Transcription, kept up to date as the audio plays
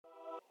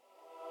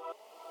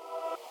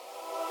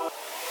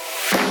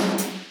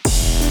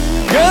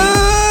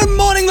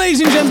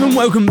gentlemen,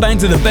 welcome back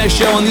to the best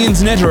show on the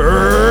internet,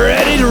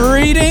 Reddit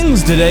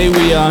Readings. Today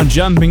we are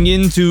jumping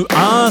into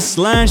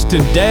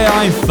r/Today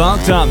I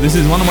Fucked Up. This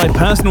is one of my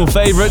personal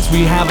favorites.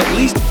 We have at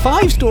least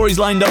 5 stories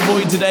lined up for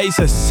you today,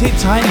 so sit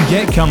tight and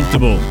get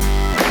comfortable.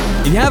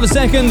 If you have a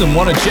second and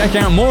want to check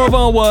out more of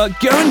our work,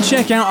 go and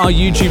check out our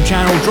YouTube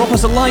channel, drop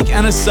us a like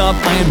and a sub.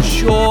 I am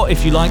sure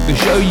if you like the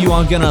show, you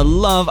are gonna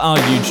love our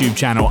YouTube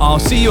channel. I'll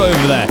see you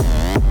over there.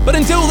 But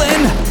until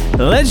then,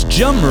 let's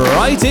jump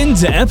right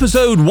into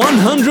episode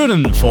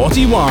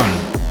 141.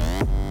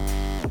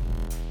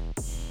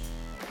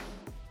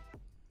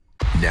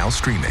 Now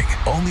streaming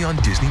only on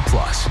Disney+.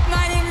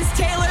 My name is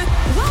Taylor.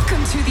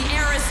 Welcome to the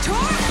Eras Tour.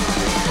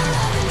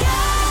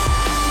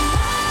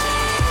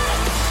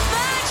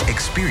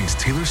 Experience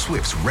Taylor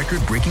Swift's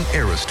record-breaking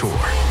Eras Tour.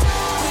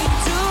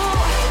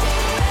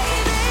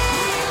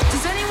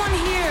 Does anyone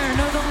here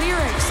know the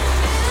lyrics?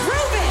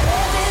 Prove it!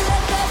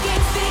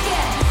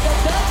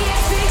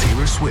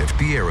 Taylor Swift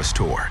The Eras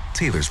Tour,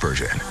 Taylor's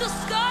version,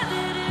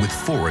 with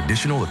 4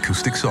 additional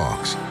acoustic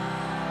songs.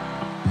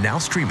 Now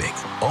streaming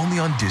only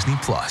on Disney+.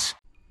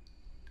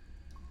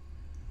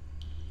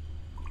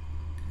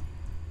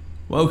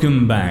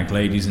 Welcome back,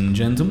 ladies and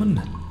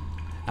gentlemen.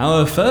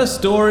 Our first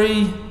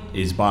story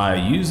is by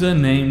a user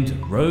named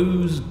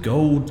Rose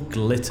Gold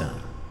Glitter.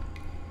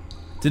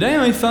 Today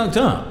I fucked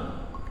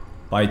up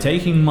by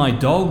taking my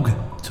dog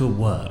to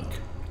work.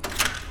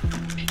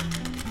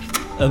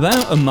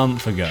 About a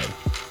month ago,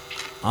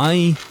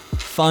 I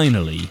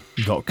finally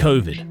got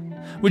COVID,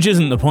 which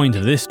isn't the point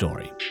of this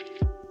story.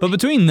 But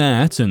between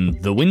that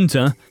and the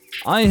winter,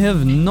 I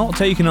have not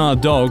taken our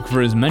dog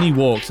for as many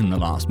walks in the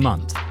last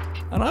month,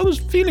 and I was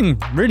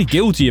feeling really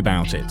guilty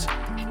about it.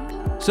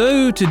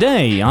 So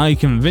today I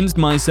convinced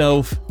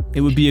myself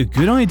it would be a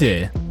good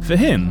idea for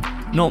him,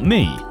 not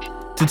me,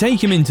 to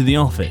take him into the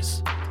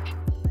office.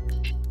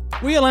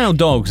 We allow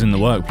dogs in the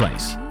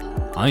workplace.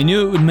 I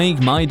knew it would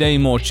make my day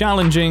more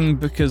challenging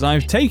because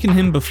I've taken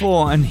him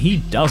before and he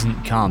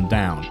doesn't calm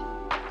down.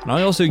 And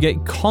I also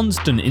get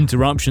constant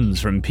interruptions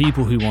from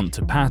people who want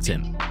to pat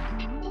him.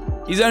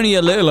 He's only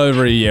a little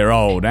over a year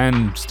old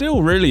and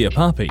still really a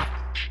puppy.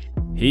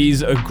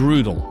 He's a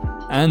Groodle,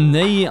 and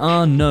they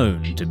are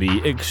known to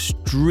be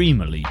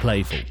extremely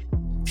playful.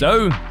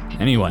 So,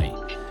 anyway,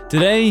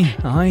 today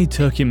I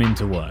took him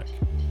into work.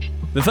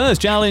 The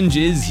first challenge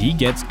is he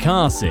gets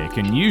car sick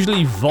and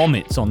usually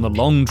vomits on the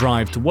long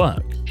drive to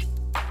work.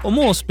 Or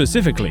more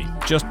specifically,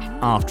 just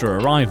after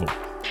arrival.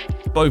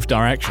 Both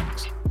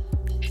directions.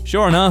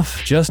 Sure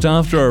enough, just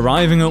after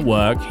arriving at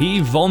work,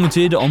 he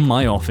vomited on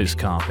my office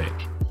carpet.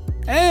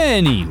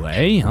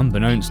 Anyway,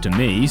 unbeknownst to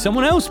me,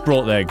 someone else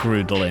brought their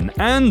Groodle in,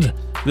 and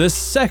the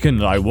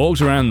second I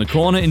walked around the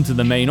corner into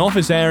the main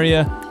office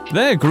area,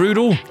 their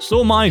Groodle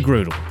saw my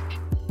Groodle.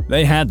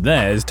 They had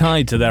theirs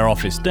tied to their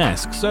office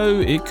desk,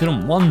 so it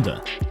couldn't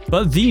wander.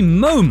 But the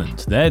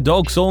moment their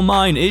dog saw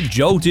mine, it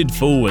jolted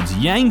forwards,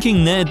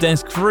 yanking their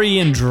desk free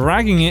and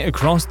dragging it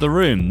across the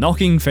room,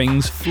 knocking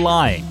things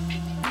flying.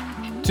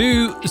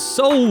 To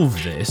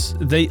solve this,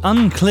 they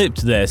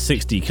unclipped their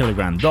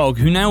 60-kilogram dog,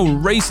 who now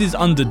races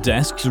under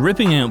desks,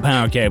 ripping out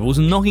power cables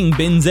and knocking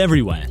bins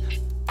everywhere,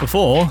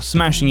 before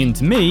smashing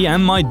into me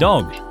and my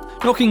dog,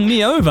 knocking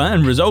me over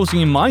and resulting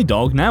in my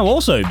dog now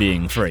also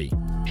being free.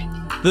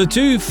 The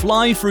two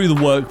fly through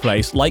the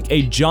workplace like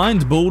a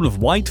giant ball of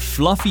white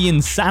fluffy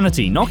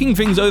insanity, knocking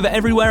things over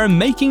everywhere and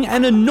making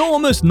an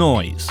enormous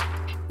noise.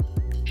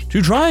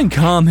 To try and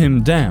calm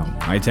him down,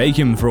 I take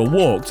him for a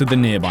walk to the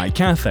nearby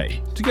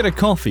cafe to get a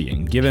coffee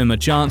and give him a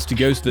chance to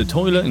go to the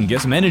toilet and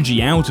get some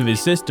energy out of his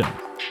system.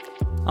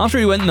 After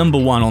he went number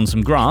 1 on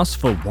some grass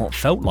for what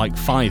felt like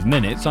 5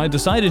 minutes, I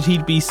decided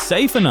he'd be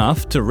safe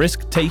enough to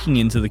risk taking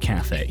into the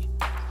cafe.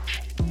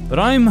 But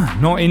I'm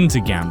not into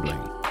gambling.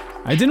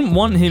 I didn't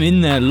want him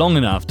in there long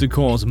enough to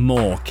cause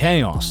more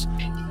chaos.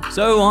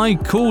 So I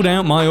called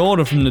out my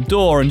order from the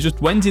door and just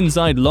went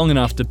inside long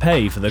enough to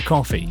pay for the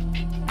coffee.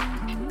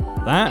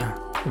 That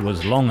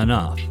was long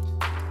enough.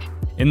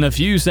 In the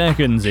few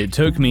seconds it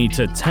took me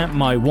to tap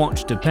my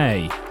watch to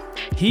pay,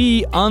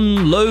 he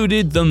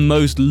unloaded the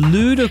most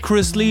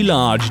ludicrously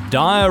large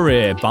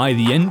diarrhea by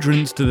the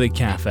entrance to the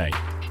cafe.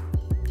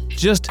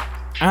 Just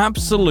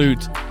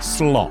absolute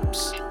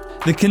slops.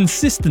 The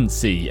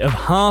consistency of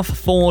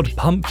half-thawed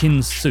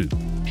pumpkin soup.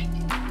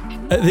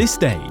 At this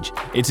stage,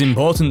 it's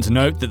important to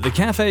note that the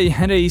cafe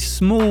had a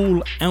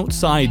small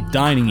outside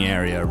dining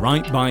area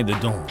right by the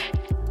door.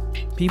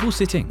 People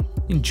sitting,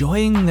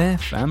 enjoying their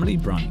family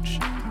brunch,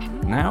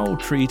 now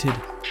treated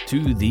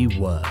to the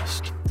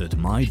worst that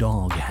my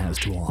dog has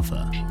to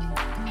offer.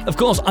 Of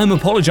course, I'm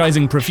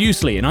apologizing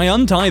profusely, and I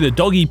untie the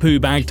doggy poo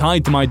bag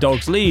tied to my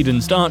dog's lead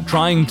and start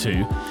trying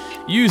to,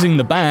 using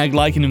the bag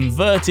like an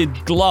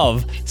inverted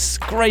glove,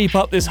 scrape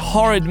up this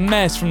horrid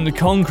mess from the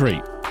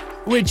concrete,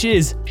 which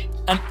is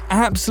an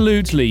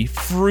absolutely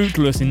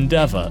fruitless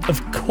endeavor,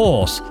 of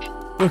course,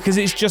 because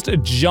it's just a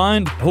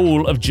giant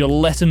pool of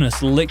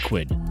gelatinous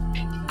liquid.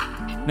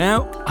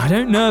 Now, I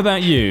don't know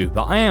about you,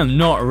 but I am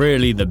not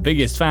really the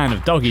biggest fan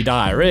of doggy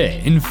diarrhea.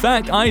 In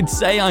fact, I'd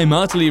say I'm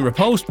utterly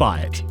repulsed by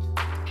it.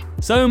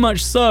 So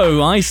much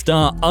so, I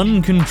start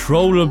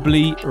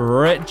uncontrollably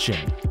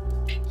retching.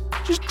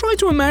 Just try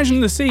to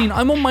imagine the scene.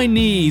 I'm on my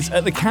knees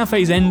at the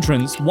cafe's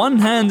entrance, one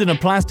hand in a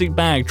plastic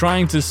bag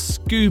trying to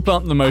scoop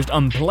up the most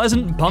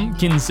unpleasant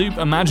pumpkin soup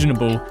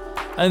imaginable,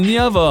 and the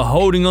other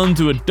holding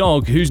onto a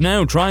dog who's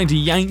now trying to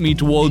yank me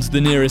towards the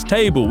nearest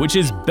table, which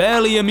is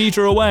barely a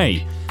meter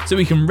away, so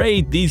we can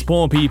raid these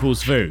poor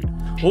people's food.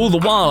 All the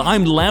while,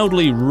 I'm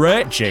loudly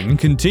retching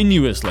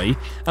continuously,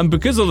 and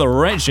because of the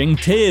retching,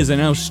 tears are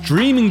now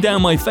streaming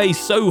down my face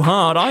so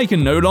hard I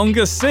can no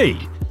longer see.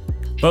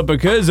 But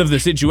because of the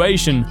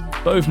situation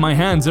both my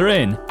hands are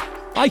in,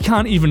 I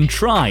can't even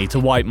try to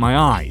wipe my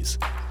eyes.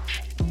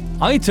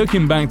 I took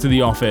him back to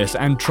the office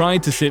and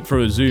tried to sit for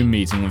a Zoom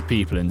meeting with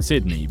people in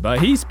Sydney, but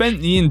he spent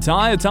the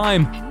entire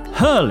time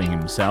hurling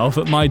himself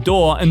at my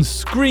door and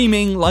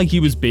screaming like he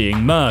was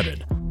being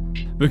murdered,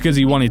 because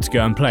he wanted to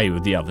go and play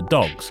with the other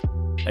dogs.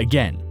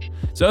 Again.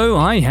 So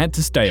I had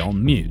to stay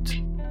on mute.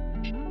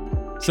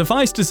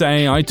 Suffice to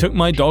say, I took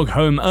my dog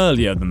home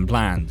earlier than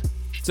planned.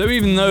 So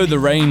even though the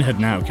rain had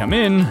now come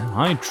in,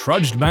 I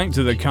trudged back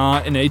to the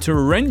car in a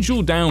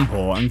torrential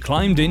downpour and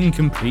climbed in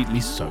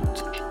completely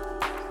soaked.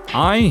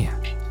 I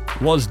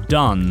was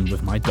done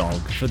with my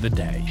dog for the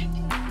day.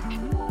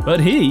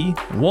 But he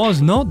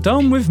was not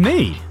done with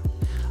me.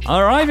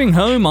 Arriving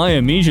home, I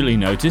immediately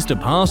noticed a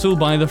parcel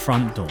by the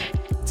front door.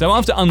 So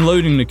after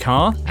unloading the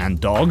car and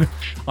dog,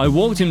 I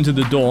walked him to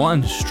the door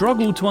and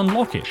struggled to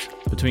unlock it,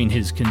 between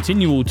his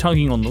continual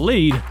tugging on the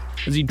lead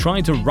as he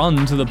tried to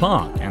run to the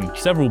park and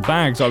several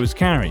bags I was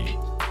carrying.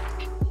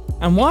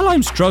 And while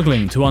I'm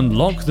struggling to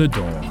unlock the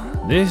door,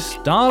 this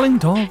darling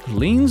dog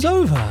leans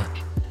over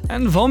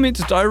and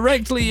vomits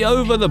directly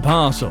over the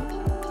parcel.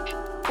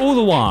 All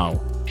the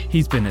while,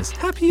 he's been as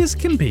happy as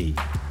can be,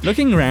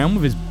 looking around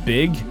with his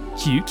big,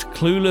 cute,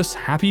 clueless,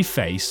 happy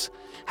face,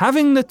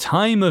 having the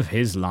time of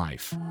his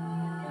life.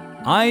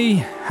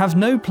 I have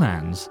no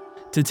plans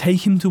to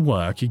take him to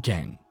work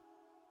again.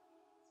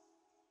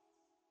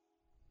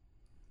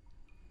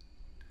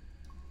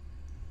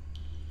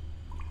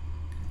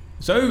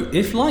 So,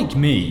 if like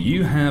me,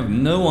 you have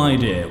no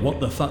idea what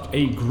the fuck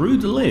a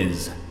groodle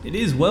is, it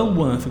is well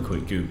worth a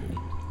quick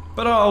Google.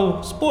 But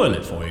I'll spoil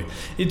it for you.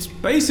 It's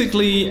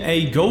basically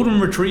a golden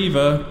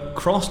retriever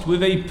crossed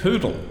with a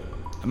poodle.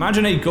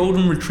 Imagine a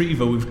golden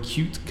retriever with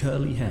cute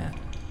curly hair.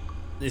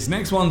 This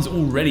next one's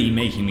already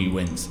making me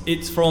wince.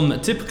 It's from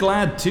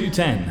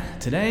TipGlad210.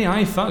 Today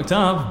I fucked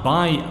up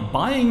by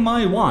buying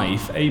my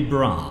wife a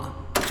bra.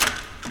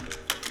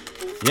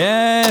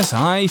 Yes,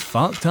 I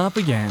fucked up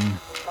again.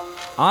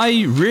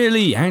 I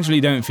really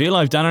actually don't feel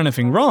I've done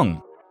anything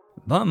wrong,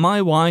 but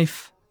my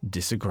wife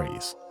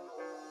disagrees.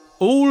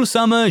 All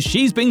summer,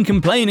 she's been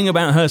complaining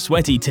about her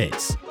sweaty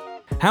tits,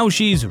 how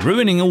she's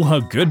ruining all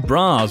her good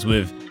bras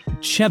with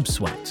cheb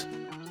sweat.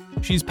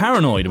 She's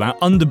paranoid about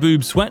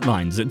underboob sweat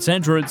lines,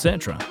 etc,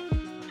 etc.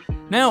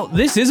 Now,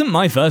 this isn't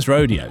my first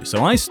rodeo,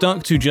 so I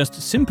stuck to just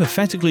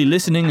sympathetically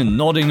listening and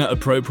nodding at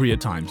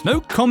appropriate times.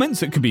 No comments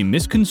that could be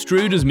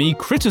misconstrued as me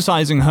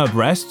criticizing her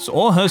breasts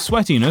or her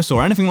sweatiness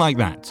or anything like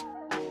that.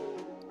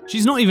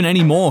 She's not even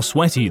any more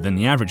sweaty than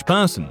the average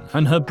person,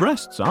 and her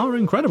breasts are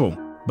incredible.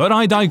 But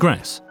I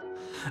digress.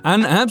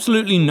 And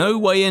absolutely no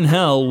way in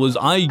hell was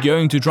I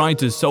going to try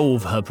to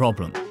solve her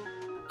problem.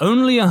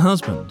 Only a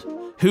husband,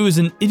 who is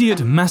an idiot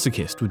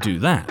masochist, would do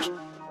that,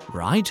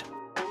 right?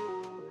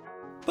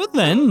 But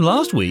then,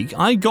 last week,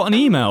 I got an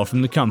email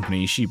from the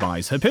company she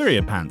buys her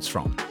period pants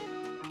from.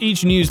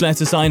 Each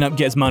newsletter sign-up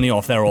gets money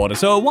off their order,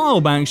 so a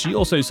while back she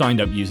also signed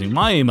up using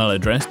my email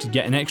address to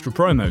get an extra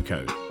promo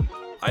code.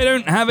 I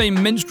don't have a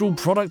menstrual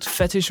product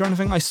fetish or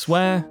anything, I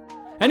swear.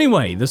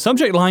 Anyway, the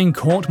subject line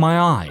caught my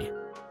eye.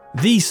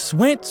 The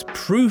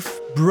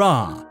sweat-proof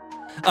bra.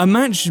 A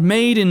match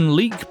made in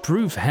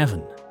leak-proof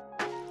heaven.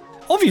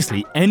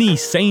 Obviously, any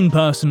sane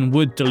person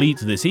would delete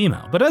this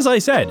email, but as I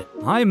said,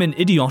 I'm an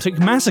idiotic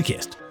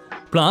masochist.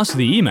 Plus,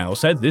 the email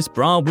said this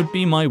bra would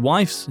be my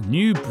wife's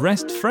new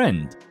breast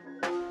friend.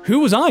 Who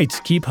was I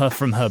to keep her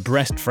from her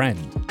breast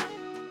friend?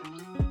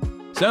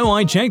 So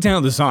I checked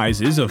out the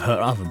sizes of her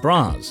other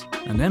bras,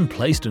 and then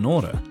placed an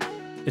order.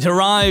 It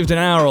arrived an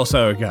hour or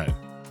so ago.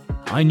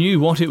 I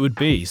knew what it would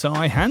be, so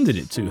I handed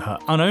it to her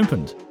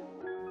unopened.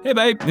 Here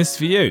babe, this is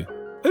for you.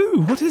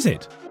 Ooh, what is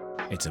it?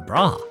 It's a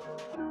bra.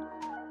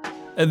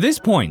 At this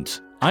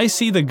point, I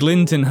see the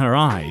glint in her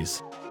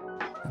eyes,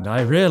 and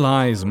I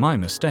realize my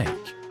mistake.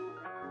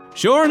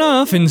 Sure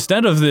enough,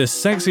 instead of this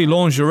sexy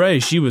lingerie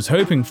she was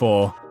hoping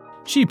for,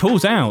 she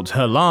pulls out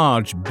her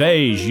large,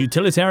 beige,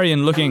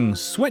 utilitarian-looking,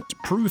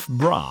 sweat-proof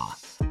bra.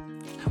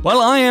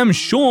 Well, I am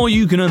sure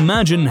you can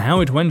imagine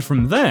how it went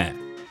from there,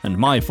 and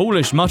my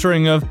foolish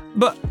muttering of,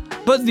 but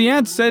the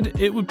ad said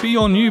it would be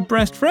your new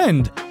breast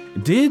friend,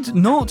 did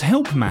not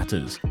help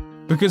matters,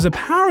 because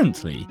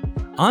apparently,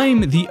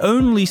 I'm the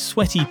only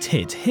sweaty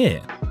tit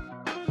here.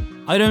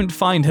 I don't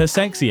find her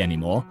sexy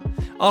anymore.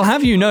 I'll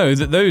have you know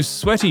that those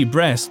sweaty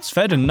breasts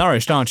fed and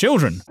nourished our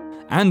children.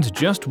 And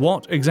just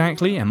what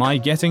exactly am I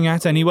getting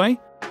at anyway?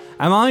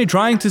 Am I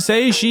trying to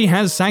say she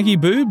has saggy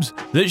boobs?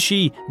 That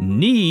she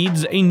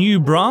needs a new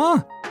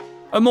bra?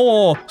 A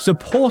more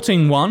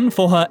supporting one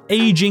for her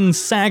aging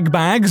sag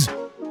bags?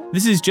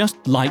 This is just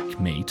like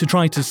me to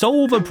try to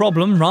solve a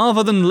problem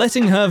rather than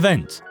letting her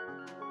vent.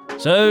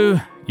 So,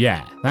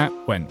 yeah, that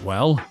went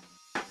well.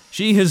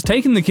 She has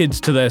taken the kids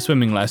to their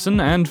swimming lesson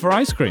and for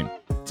ice cream.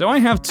 So I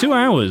have 2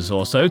 hours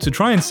or so to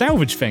try and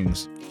salvage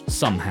things.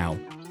 Somehow.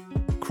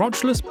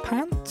 Crotchless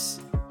pants?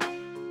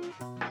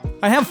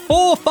 I have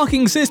 4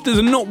 fucking sisters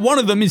and not one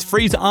of them is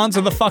free to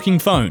answer the fucking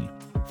phone.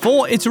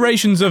 4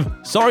 iterations of,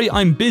 sorry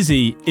I'm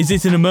busy, is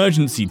it an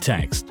emergency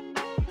text?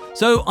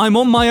 So I'm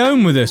on my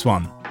own with this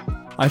one.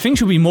 I think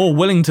she'll be more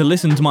willing to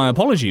listen to my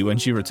apology when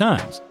she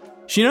returns.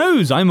 She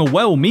knows I'm a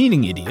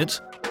well-meaning idiot.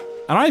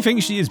 And I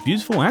think she is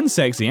beautiful and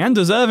sexy and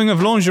deserving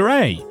of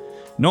lingerie,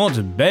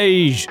 not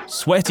beige,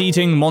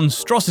 sweat-eating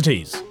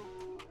monstrosities.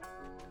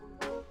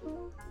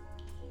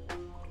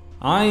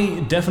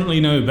 I definitely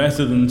know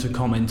better than to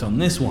comment on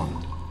this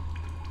one.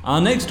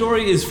 Our next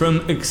story is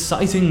from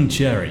Exciting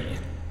Cherry.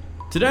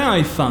 Today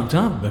I fucked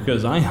up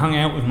because I hung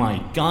out with my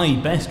guy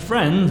best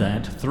friend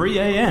at 3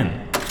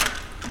 a.m.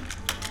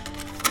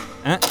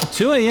 At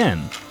 2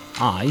 a.m,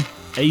 I,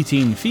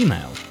 18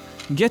 female,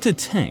 get a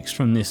text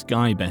from this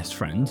guy best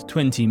friend,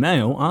 20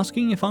 male,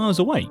 asking if I was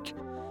awake,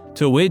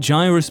 to which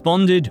I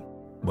responded,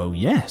 well,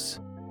 yes.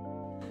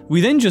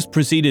 We then just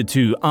proceeded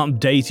to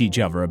update each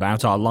other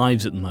about our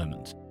lives at the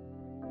moment.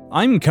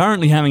 I'm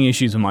currently having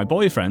issues with my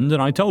boyfriend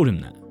and I told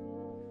him that.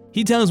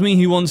 He tells me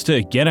he wants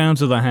to get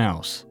out of the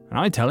house, and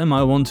I tell him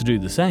I want to do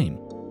the same.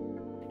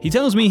 He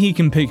tells me he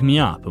can pick me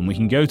up and we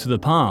can go to the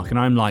park, and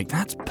I'm like,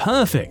 that's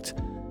perfect.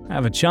 I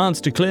have a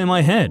chance to clear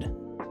my head.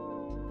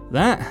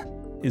 That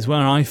is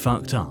where I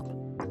fucked up.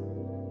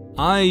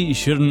 I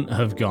shouldn't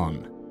have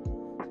gone.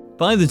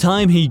 By the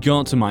time he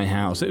got to my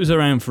house, it was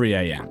around 3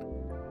 a.m.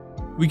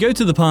 We go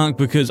to the park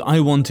because I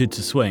wanted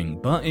to swing,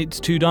 but it's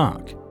too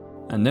dark.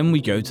 And then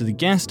we go to the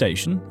gas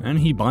station and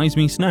he buys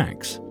me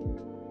snacks.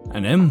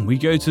 And then we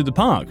go to the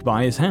park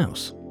by his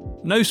house.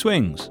 No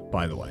swings,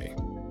 by the way.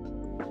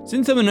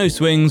 Since there were no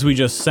swings, we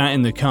just sat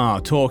in the car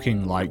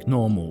talking like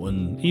normal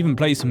and even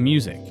played some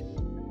music.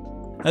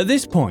 At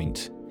this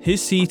point,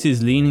 his seat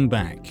is leaning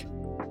back,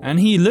 and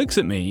he looks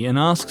at me and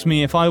asks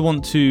me if I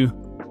want to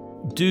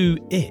do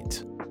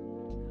it.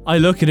 I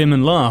look at him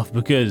and laugh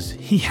because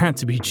he had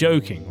to be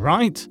joking,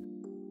 right?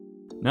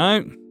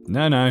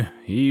 No,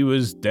 he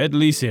was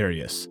deadly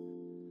serious.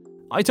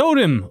 I told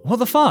him, what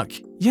the fuck?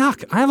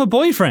 Yuck, I have a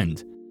boyfriend.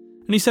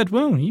 And he said,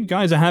 well, you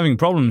guys are having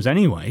problems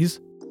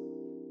anyways.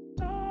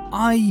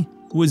 I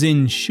was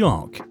in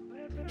shock.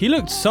 He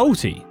looked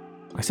salty.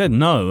 I said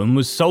no and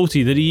was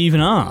salty that he even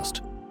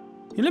asked.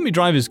 He let me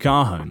drive his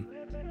car home.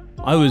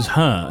 I was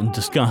hurt and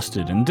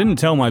disgusted and didn't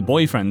tell my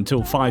boyfriend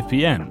until 5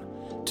 p.m,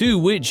 to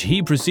which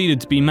he proceeded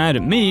to be mad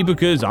at me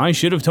because I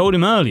should have told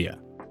him earlier.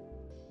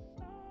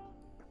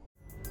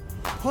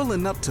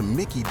 Pulling up to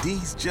Mickey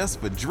D's just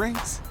for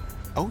drinks?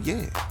 Oh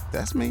yeah,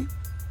 that's me.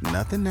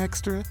 Nothing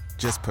extra,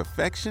 just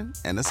perfection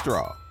and a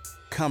straw.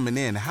 Coming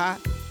in hot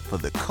for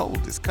the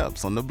coldest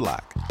cups on the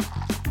block.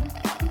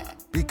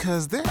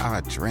 Because there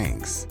are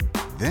drinks.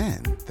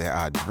 Then there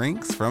are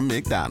drinks from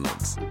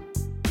McDonald's.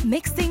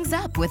 Mix things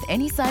up with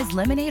any size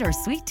lemonade or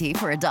sweet tea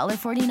for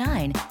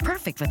 $1.49.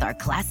 Perfect with our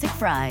classic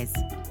fries.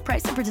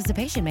 Price and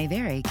participation may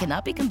vary.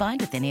 Cannot be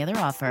combined with any other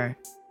offer.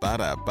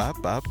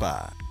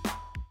 Ba-da-ba-ba-ba.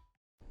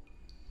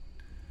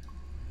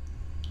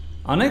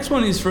 Our next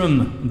one is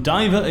from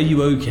Diver Are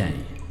You OK?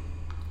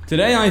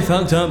 Today I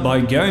fucked up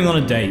by going on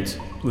a date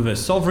with a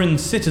sovereign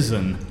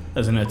citizen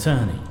as an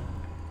attorney.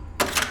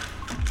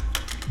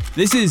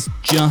 This is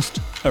just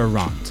a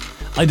rant.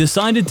 I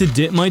decided to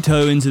dip my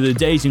toe into the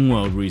dating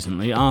world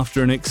recently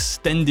after an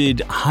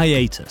extended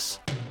hiatus.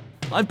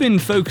 I've been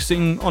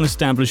focusing on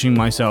establishing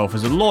myself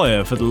as a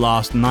lawyer for the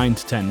last 9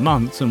 to 10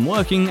 months and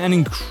working an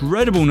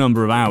incredible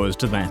number of hours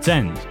to that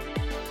end.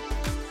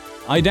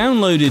 I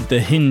downloaded the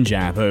Hinge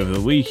app over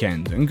the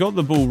weekend and got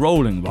the ball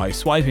rolling by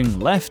swiping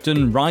left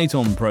and right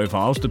on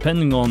profiles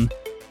depending on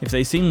if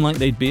they seem like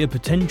they'd be a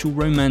potential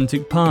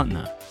romantic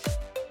partner.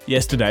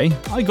 Yesterday,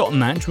 I got a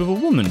match with a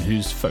woman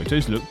whose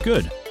photos looked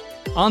good.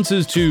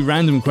 Answers to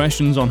random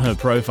questions on her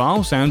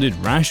profile sounded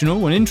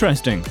rational and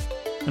interesting,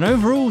 and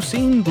overall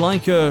seemed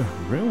like a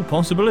real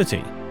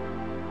possibility.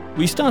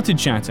 We started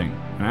chatting,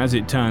 and as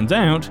it turns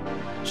out,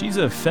 she's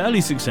a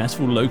fairly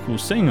successful local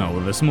singer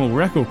with a small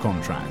record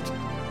contract.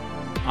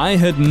 I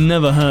had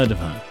never heard of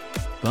her,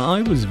 but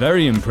I was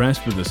very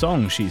impressed with the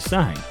songs she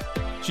sang.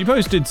 She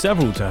posted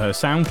several to her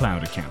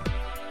SoundCloud account.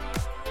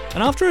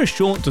 And after a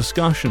short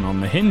discussion on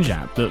the Hinge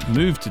app that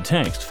moved to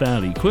text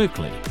fairly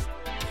quickly,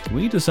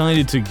 we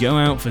decided to go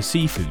out for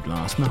seafood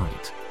last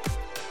night.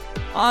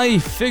 I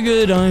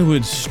figured I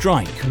would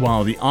strike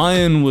while the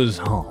iron was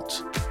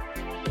hot.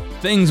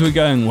 Things were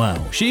going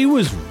well, she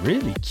was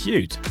really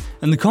cute,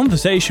 and the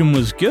conversation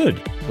was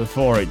good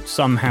before it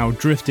somehow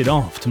drifted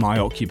off to my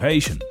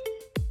occupation.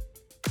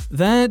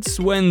 That's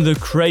when the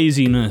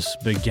craziness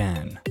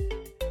began.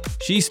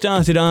 She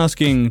started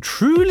asking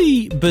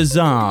truly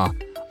bizarre,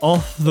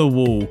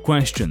 off-the-wall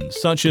questions,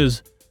 such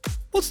as,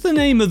 what's the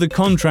name of the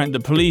contract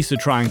that police are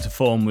trying to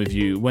form with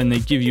you when they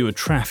give you a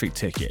traffic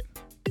ticket?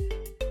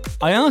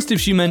 I asked if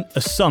she meant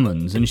a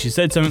summons, and she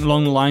said something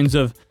along the lines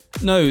of,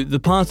 no, the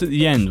part at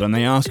the end when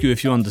they ask you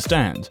if you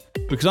understand,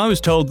 because I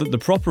was told that the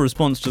proper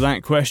response to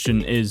that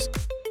question is,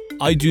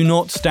 I do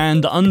not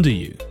stand under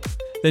you.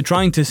 They're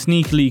trying to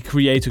sneakily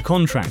create a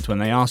contract when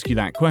they ask you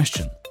that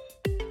question.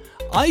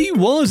 I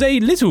was a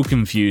little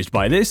confused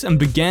by this and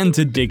began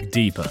to dig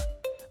deeper.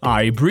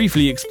 I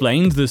briefly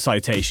explained the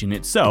citation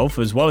itself,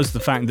 as well as the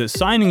fact that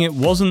signing it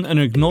wasn't an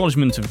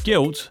acknowledgement of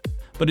guilt,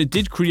 but it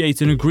did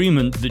create an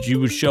agreement that you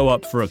would show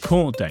up for a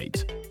court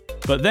date.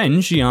 But then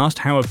she asked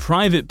how a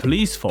private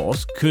police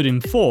force could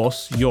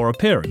enforce your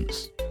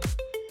appearance.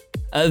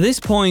 At this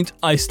point,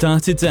 I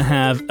started to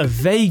have a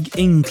vague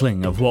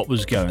inkling of what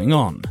was going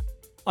on.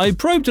 I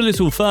probed a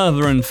little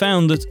further and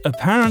found that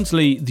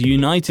apparently the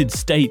United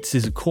States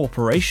is a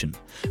corporation,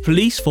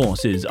 police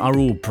forces are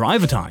all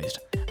privatized,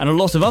 and a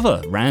lot of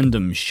other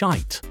random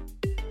shite.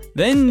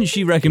 Then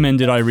she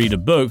recommended I read a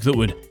book that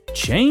would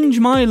change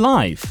my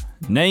life,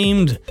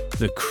 named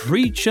The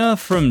Creature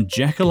from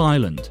Jekyll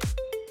Island,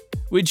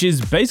 which is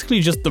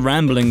basically just the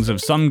ramblings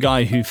of some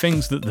guy who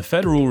thinks that the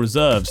Federal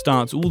Reserve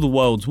starts all the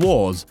world's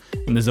wars,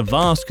 and there's a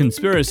vast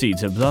conspiracy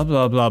to blah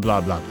blah blah blah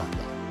blah blah.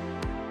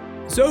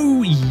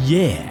 So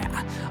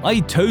yeah,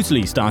 I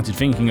totally started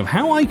thinking of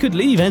how I could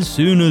leave as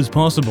soon as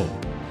possible,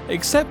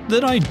 except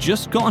that I'd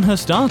just gotten her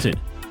started.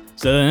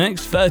 So the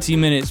next 30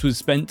 minutes was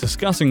spent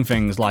discussing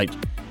things like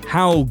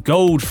how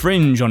gold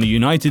fringe on a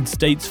United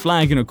States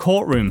flag in a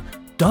courtroom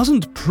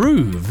doesn't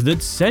prove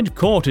that said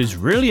court is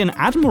really an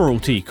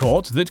admiralty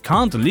court that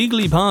can't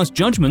legally pass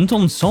judgment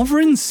on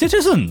sovereign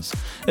citizens,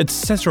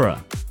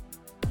 etc.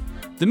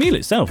 The meal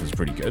itself was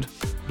pretty good.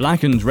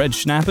 Blackened red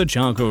snapper,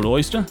 charcoal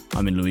oyster,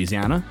 I'm in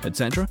Louisiana,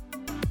 etc.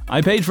 I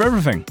paid for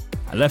everything.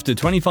 I left a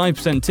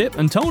 25% tip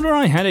and told her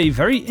I had a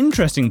very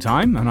interesting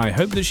time and I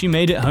hope that she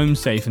made it home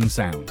safe and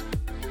sound.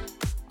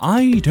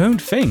 I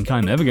don't think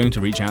I'm ever going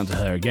to reach out to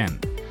her again.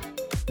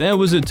 There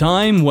was a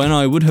time when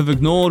I would have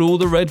ignored all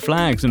the red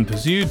flags and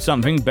pursued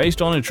something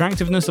based on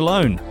attractiveness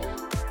alone.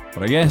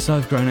 But I guess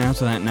I've grown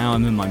out of that now.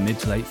 I'm in my mid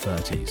to late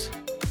 30s.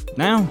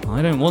 Now,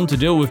 I don't want to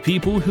deal with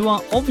people who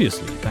are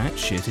obviously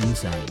batshit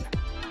insane,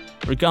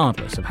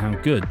 regardless of how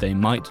good they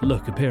might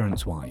look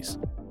appearance-wise.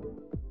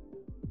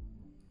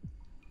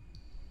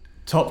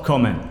 Top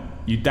comment,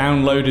 you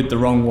downloaded the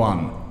wrong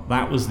one.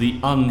 That was the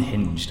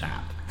Unhinged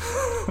app.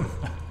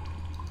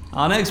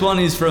 Our next one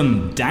is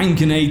from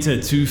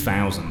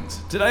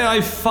Dankinator2000. Today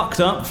I fucked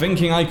up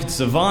thinking I could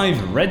survive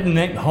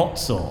redneck hot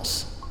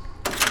sauce.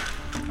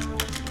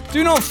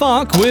 Do not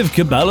fuck with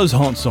Cabela's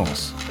hot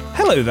sauce.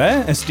 Hello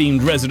there,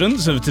 esteemed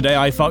residents of Today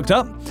I Fucked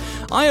Up.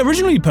 I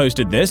originally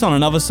posted this on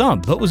another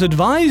sub, but was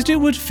advised it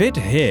would fit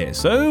here,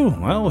 so,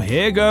 well,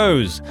 here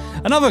goes.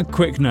 Another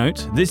quick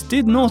note, this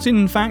did not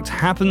in fact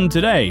happen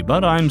today,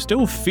 but I'm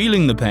still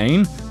feeling the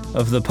pain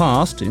of the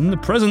past in the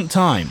present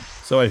time,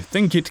 so I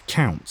think it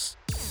counts.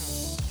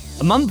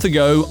 A month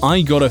ago,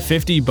 I got a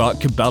 $50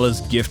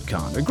 Cabela's gift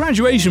card, a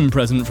graduation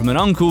present from an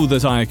uncle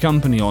that I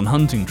accompany on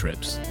hunting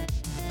trips.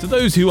 To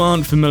those who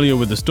aren't familiar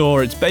with the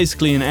store, it's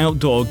basically an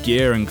outdoor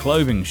gear and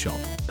clothing shop,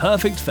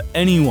 perfect for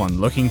anyone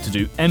looking to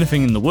do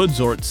anything in the woods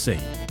or at sea.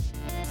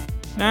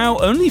 Now,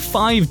 only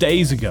 5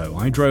 days ago,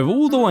 I drove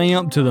all the way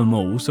up to the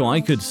mall so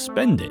I could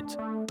spend it.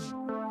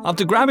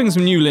 After grabbing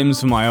some new limbs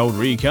for my old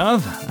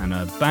recurve and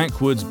a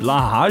backwoods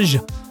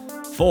blahage,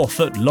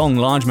 4-foot long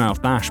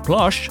largemouth bash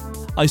plush,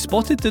 I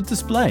spotted the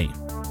display.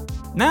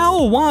 Now,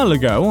 a while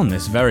ago on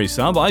this very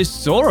sub, I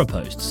saw a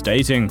post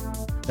stating,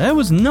 there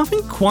was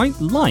nothing quite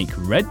like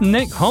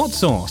redneck hot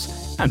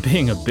sauce, and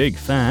being a big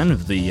fan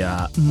of the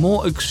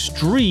more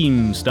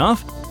extreme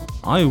stuff,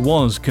 I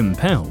was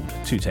compelled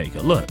to take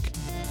a look.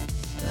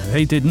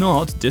 They did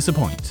not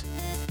disappoint.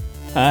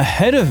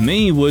 Ahead of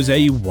me was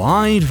a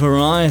wide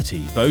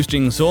variety,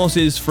 boasting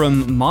sauces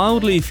from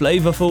mildly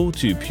flavorful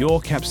to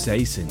pure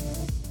capsaicin.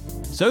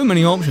 So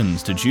many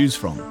options to choose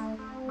from.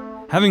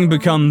 Having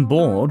become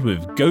bored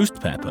with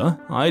ghost pepper,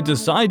 I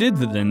decided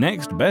that the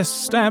next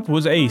best step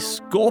was a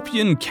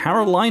Scorpion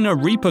Carolina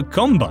Reaper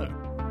combo.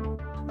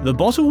 The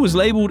bottle was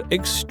labeled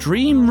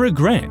Extreme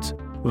Regret,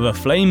 with a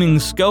flaming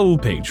skull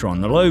picture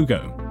on the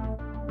logo.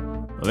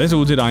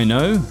 Little did I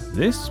know,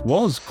 this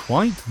was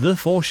quite the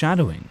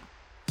foreshadowing.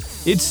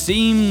 It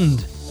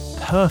seemed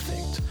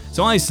perfect,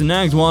 so I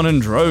snagged one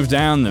and drove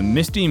down the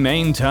misty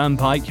Maine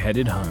Turnpike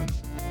headed home.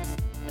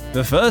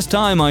 The first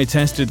time I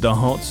tested the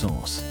hot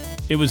sauce,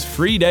 it was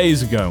 3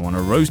 days ago on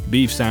a roast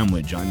beef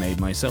sandwich I made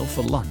myself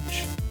for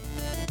lunch.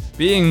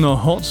 Being the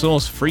hot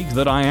sauce freak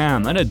that I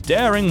am, and a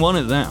daring one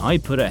at that, I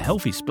put a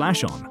healthy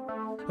splash on,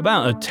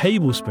 about a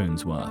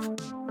tablespoon's worth.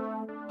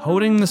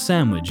 Holding the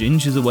sandwich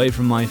inches away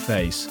from my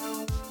face,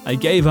 I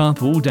gave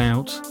up all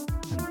doubt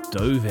and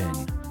dove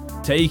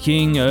in,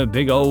 taking a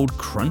big old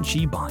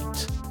crunchy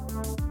bite.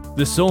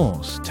 The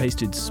sauce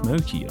tasted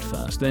smoky at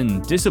first,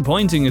 then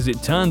disappointing as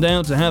it turned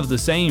out to have the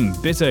same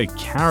bitter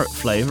carrot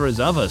flavor as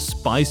other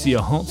spicier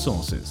hot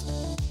sauces.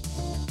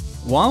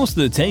 Whilst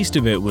the taste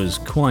of it was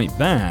quite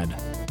bad,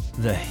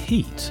 the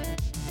heat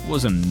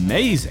was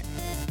amazing.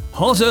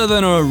 Hotter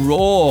than a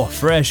raw,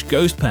 fresh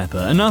ghost pepper,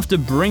 enough to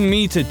bring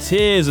me to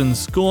tears and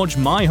scorch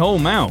my whole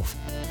mouth.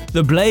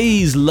 The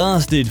blaze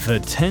lasted for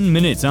 10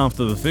 minutes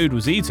after the food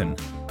was eaten,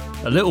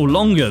 a little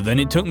longer than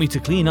it took me to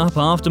clean up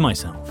after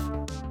myself.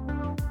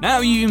 Now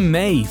you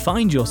may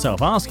find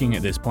yourself asking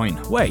at this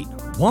point, wait,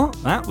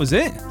 what? That was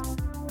it?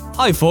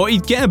 I thought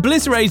he'd get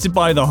obliterated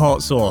by the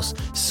hot sauce,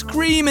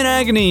 scream in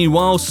agony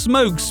while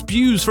smoke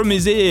spews from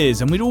his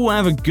ears, and we'd all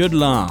have a good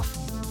laugh.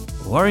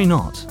 Worry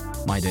not,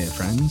 my dear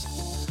friends,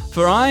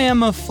 for I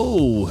am a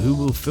fool who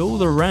will feel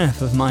the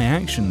wrath of my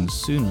actions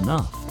soon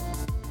enough.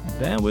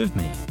 Bear with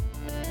me.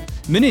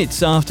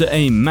 Minutes after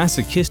a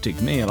masochistic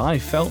meal, I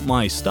felt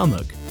my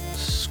stomach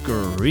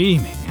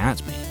screaming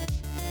at me.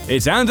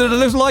 It sounded a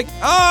little like,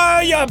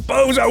 "Ah, you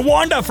bozo,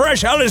 what the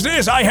fresh hell is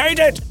this? I hate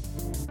it!"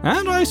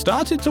 And I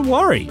started to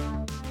worry.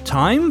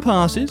 Time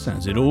passes,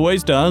 as it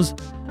always does,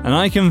 and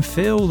I can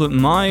feel that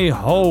my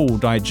whole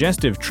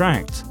digestive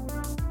tract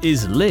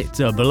is lit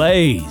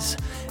ablaze.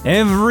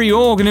 Every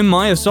organ in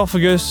my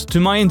esophagus to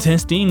my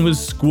intestine was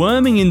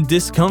squirming in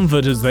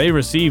discomfort as they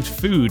received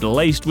food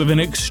laced with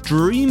an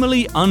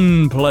extremely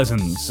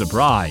unpleasant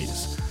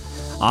surprise.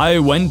 I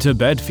went to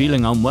bed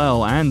feeling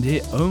unwell, and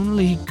it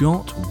only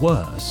got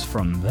worse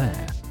from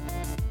there.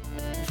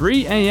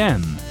 3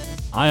 a.m.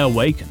 I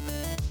awaken.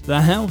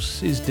 The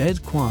house is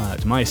dead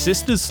quiet. My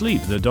sisters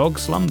sleep, the dog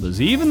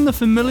slumbers. Even the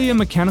familiar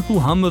mechanical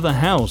hum of the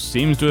house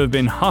seems to have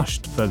been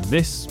hushed for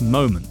this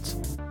moment.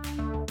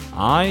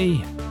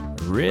 I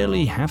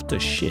really have to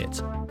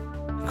shit.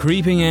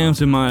 Creeping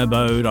out of my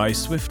abode, I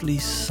swiftly,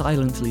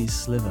 silently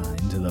slither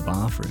into the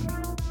bathroom,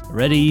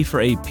 ready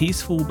for a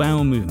peaceful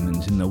bowel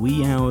movement in the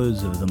wee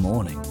hours of the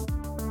morning.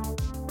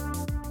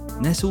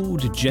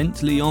 Nestled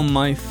gently on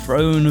my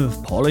throne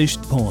of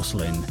polished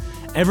porcelain,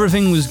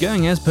 everything was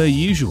going as per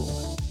usual.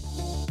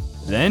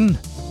 Then,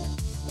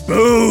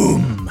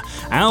 boom!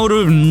 Out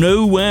of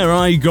nowhere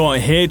I got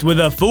hit with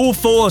the full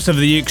force of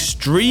the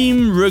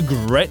extreme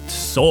regret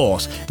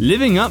sauce,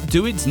 living up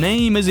to its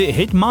name as it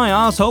hit my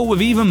asshole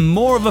with even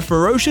more of a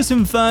ferocious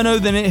inferno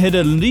than it had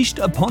unleashed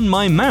upon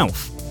my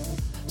mouth.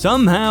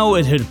 Somehow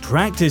it had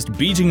practiced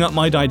beating up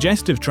my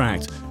digestive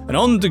tract and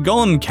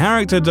undergone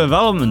character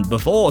development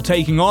before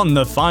taking on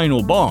the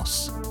final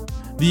boss.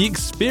 The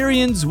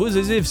experience was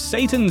as if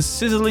Satan's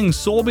sizzling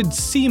sorbid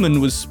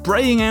semen was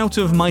spraying out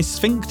of my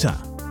sphincter.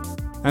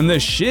 And the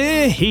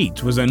sheer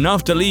heat was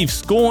enough to leave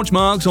scorch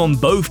marks on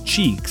both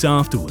cheeks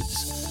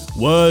afterwards.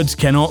 Words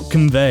cannot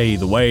convey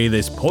the way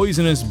this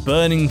poisonous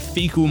burning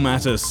fecal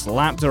matter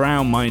slapped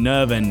around my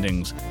nerve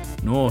endings,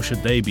 nor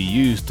should they be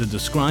used to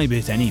describe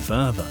it any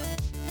further.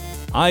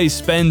 I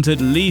spent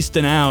at least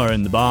an hour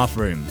in the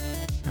bathroom,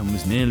 and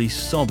was nearly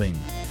sobbing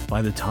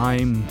by the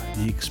time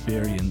the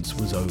experience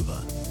was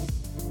over.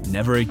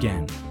 Never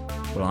again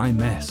will I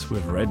mess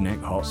with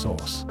redneck hot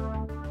sauce.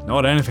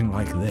 Not anything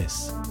like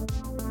this.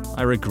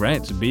 I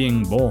regret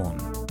being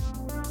born.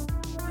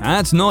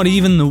 That's not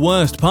even the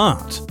worst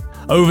part.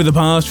 Over the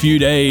past few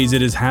days,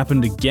 it has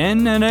happened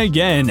again and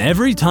again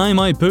every time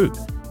I poop.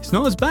 It's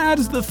not as bad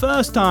as the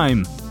first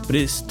time, but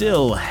it's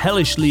still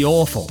hellishly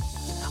awful.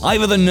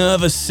 Either the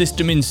nervous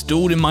system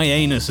installed in my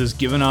anus has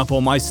given up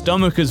or my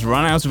stomach has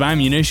run out of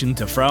ammunition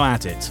to throw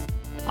at it.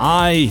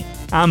 I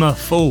am a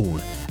fool,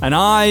 and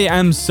I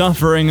am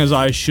suffering as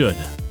I should.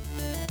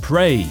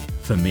 Pray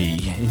for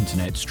me,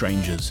 internet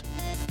strangers,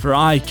 for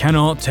I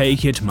cannot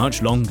take it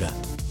much longer.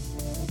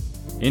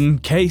 In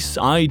case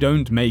I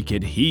don't make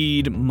it,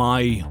 heed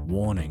my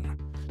warning.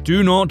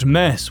 Do not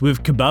mess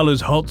with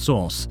Cabela's hot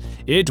sauce.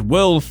 It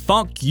will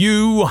fuck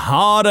you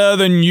harder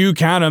than you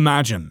can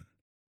imagine.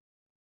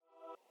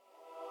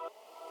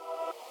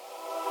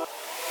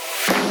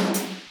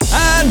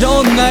 And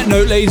on that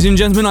note, ladies and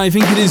gentlemen, I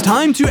think it is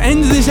time to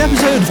end this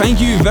episode. Thank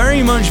you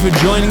very much for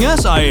joining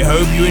us. I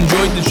hope you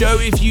enjoyed the show.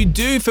 If you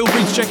do, feel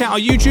free to check out our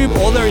YouTube,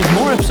 or there is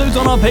more episodes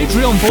on our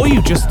Patreon for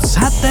you. Just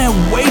sat there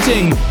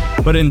waiting.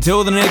 But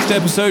until the next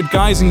episode,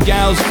 guys and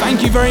gals,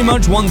 thank you very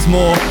much once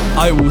more.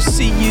 I will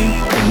see you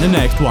in the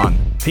next one.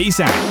 Peace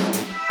out.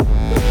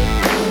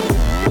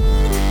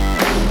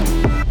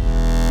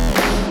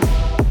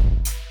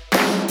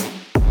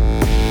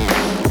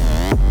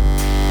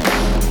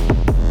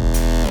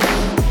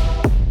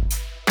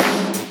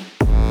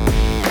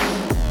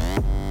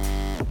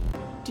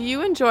 Do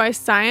you enjoy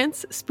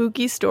science,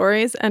 spooky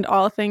stories, and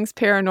all things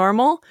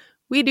paranormal?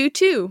 We do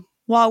too.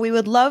 While we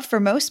would love for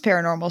most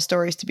paranormal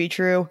stories to be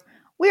true,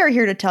 we are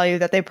here to tell you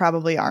that they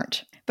probably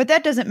aren't. But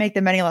that doesn't make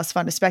them any less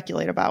fun to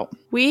speculate about.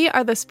 We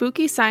are the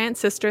Spooky Science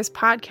Sisters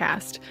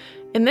podcast.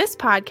 In this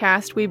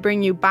podcast, we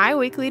bring you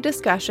bi-weekly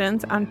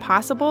discussions on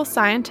possible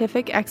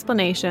scientific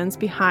explanations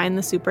behind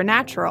the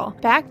supernatural.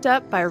 Backed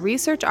up by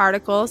research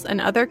articles and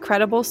other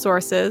credible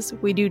sources,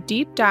 we do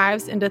deep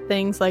dives into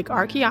things like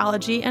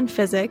archaeology and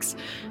physics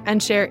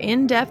and share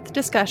in-depth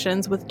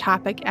discussions with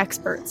topic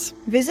experts.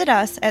 Visit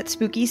us at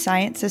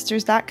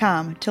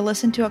SpookyScienceSisters.com to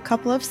listen to a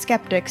couple of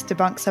skeptics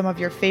debunk some of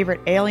your favorite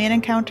alien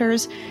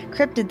encounters,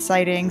 cryptid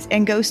sightings,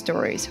 and ghost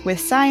stories with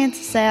science,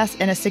 sass,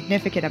 and a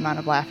significant amount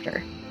of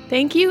laughter.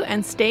 Thank you,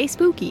 and stay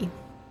spooky.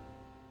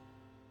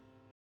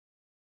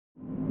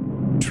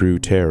 True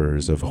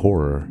terrors of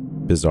horror,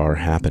 bizarre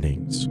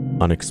happenings,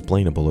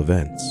 unexplainable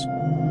events.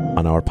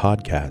 On our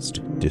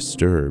podcast,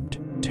 Disturbed,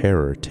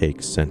 terror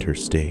takes center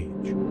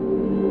stage.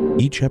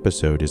 Each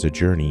episode is a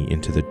journey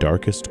into the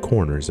darkest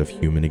corners of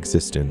human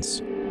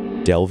existence,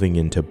 delving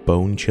into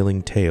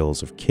bone-chilling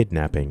tales of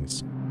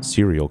kidnappings,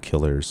 serial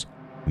killers,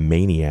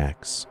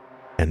 maniacs,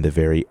 and the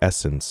very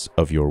essence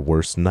of your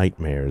worst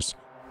nightmares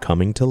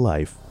coming to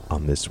life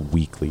on this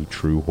weekly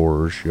true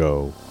horror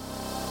show.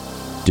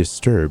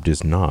 Disturbed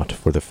is not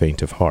for the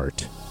faint of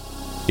heart.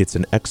 It's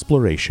an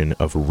exploration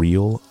of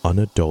real,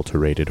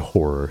 unadulterated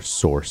horror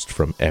sourced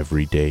from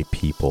everyday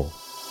people.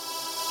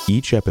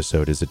 Each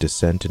episode is a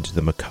descent into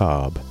the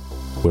macabre,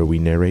 where we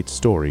narrate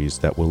stories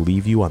that will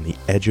leave you on the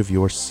edge of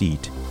your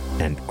seat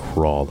and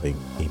crawling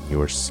in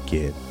your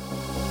skin.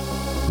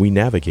 We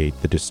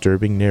navigate the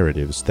disturbing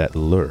narratives that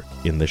lurk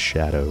in the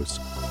shadows,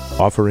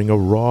 offering a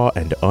raw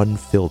and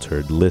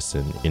unfiltered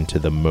listen into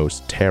the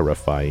most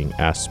terrifying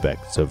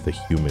aspects of the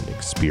human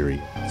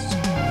experience.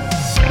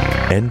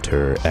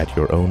 Enter at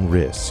your own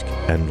risk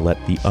and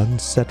let the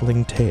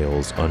unsettling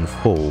tales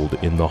unfold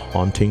in the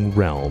haunting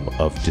realm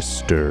of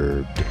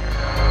Disturbed.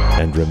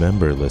 And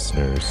remember,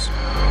 listeners,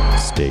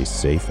 stay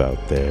safe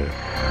out there.